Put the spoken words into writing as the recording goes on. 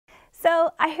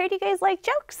So I heard you guys like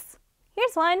jokes.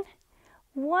 Here's one.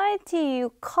 What do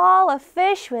you call a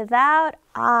fish without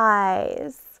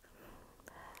eyes?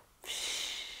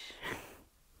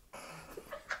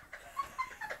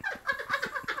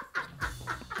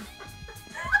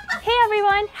 Hey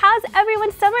everyone, how's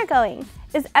everyone's summer going?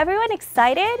 Is everyone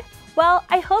excited? Well,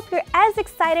 I hope you're as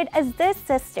excited as this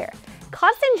sister.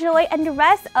 Constant Joy and the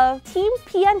rest of Team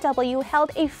PNW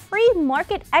held a free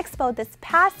market expo this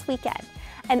past weekend,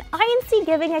 an INC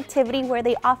giving activity where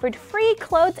they offered free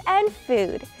clothes and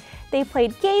food. They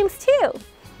played games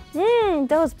too.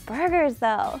 Those burgers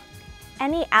though.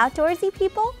 Any outdoorsy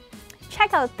people?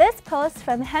 Check out this post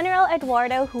from General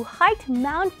Eduardo, who hiked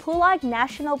Mount Pulag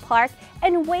National Park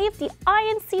and waved the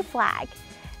INC flag.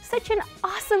 Such an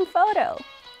awesome photo.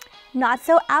 Not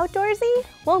so outdoorsy?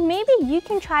 Well, maybe you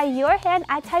can try your hand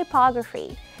at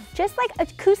typography. Just like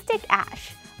Acoustic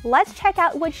Ash. Let's check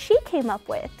out what she came up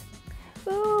with.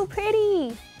 Ooh,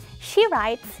 pretty. She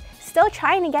writes, still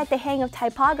trying to get the hang of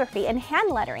typography and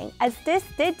hand lettering, as this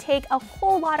did take a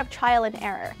whole lot of trial and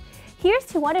error. Here's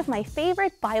to one of my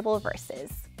favorite Bible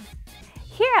verses.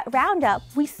 Here at Roundup,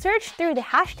 we search through the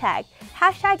hashtag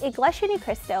Iglesia,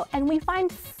 Cristo, and we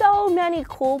find so many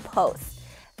cool posts.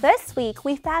 This week,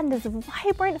 we found this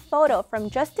vibrant photo from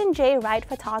Justin J. Wright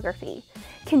Photography.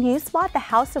 Can you spot the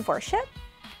house of worship?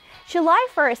 July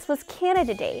 1st was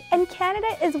Canada Day, and Canada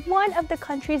is one of the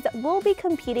countries that will be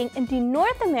competing in the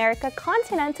North America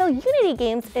Continental Unity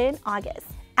Games in August.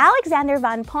 Alexander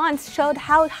Van Pons showed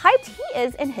how hyped he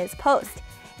is in his post.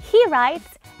 He writes,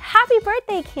 "Happy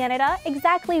birthday, Canada!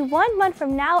 Exactly 1 month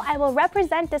from now, I will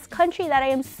represent this country that I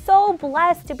am so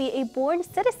blessed to be a born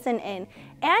citizen in,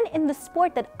 and in the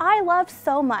sport that I love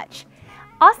so much."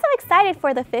 Also excited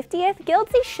for the 50th,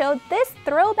 Guildsy showed this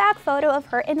throwback photo of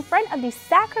her in front of the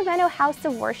Sacramento House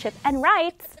of Worship and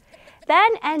writes,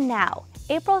 "Then and now,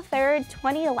 April 3rd,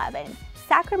 2011,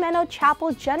 Sacramento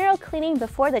Chapel General Cleaning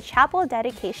before the chapel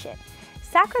dedication.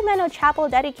 Sacramento Chapel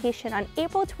dedication on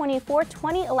April 24,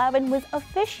 2011 was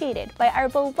officiated by our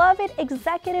beloved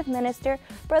Executive Minister,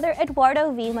 Brother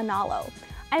Eduardo V. Manalo.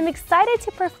 I'm excited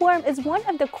to perform as one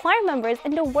of the choir members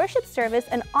in the worship service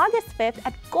on August 5th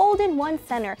at Golden One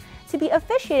Center to be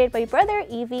officiated by Brother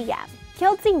E.V. Yam."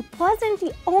 Guildsy wasn't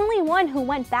the only one who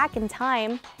went back in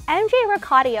time. MJ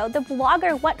Ricadio, the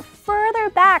blogger, went further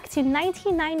back to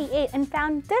 1998 and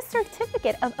found this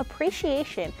certificate of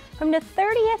appreciation from the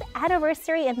 30th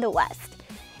anniversary in the West.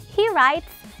 He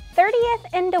writes, "30th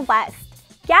in the West,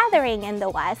 Gathering in the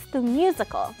West, the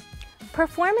musical.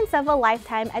 Performance of a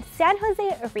lifetime at San Jose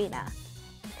Arena.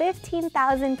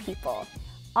 15,000 people.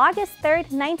 August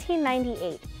 3rd,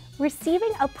 1998.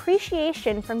 Receiving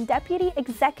appreciation from Deputy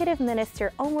Executive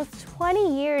Minister, almost 20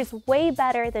 years way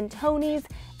better than Tonys,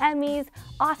 Emmys,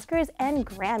 Oscars, and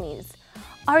Grammys.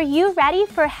 Are you ready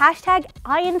for hashtag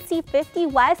INC50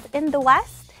 West in the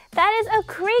West?" That is a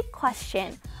great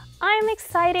question. I'm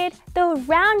excited, the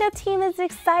Roundup team is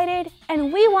excited,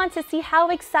 and we want to see how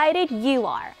excited you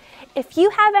are. If you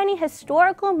have any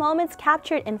historical moments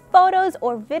captured in photos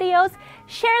or videos,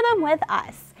 share them with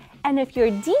us. And if you're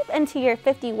deep into your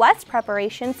 50 West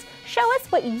preparations, show us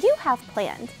what you have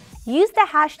planned. Use the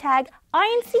hashtag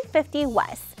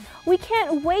INC50West. We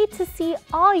can't wait to see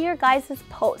all your guys'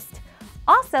 posts.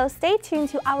 Also, stay tuned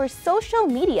to our social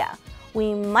media.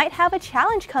 We might have a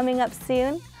challenge coming up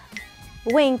soon.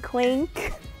 Wink,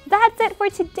 wink. That's it for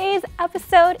today's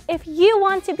episode. If you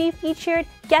want to be featured,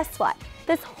 guess what?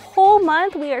 This whole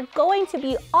month, we are going to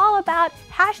be all about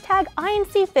hashtag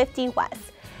INC50West.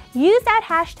 Use that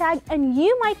hashtag and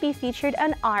you might be featured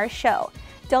on our show.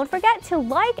 Don't forget to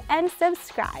like and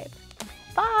subscribe.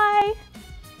 Bye!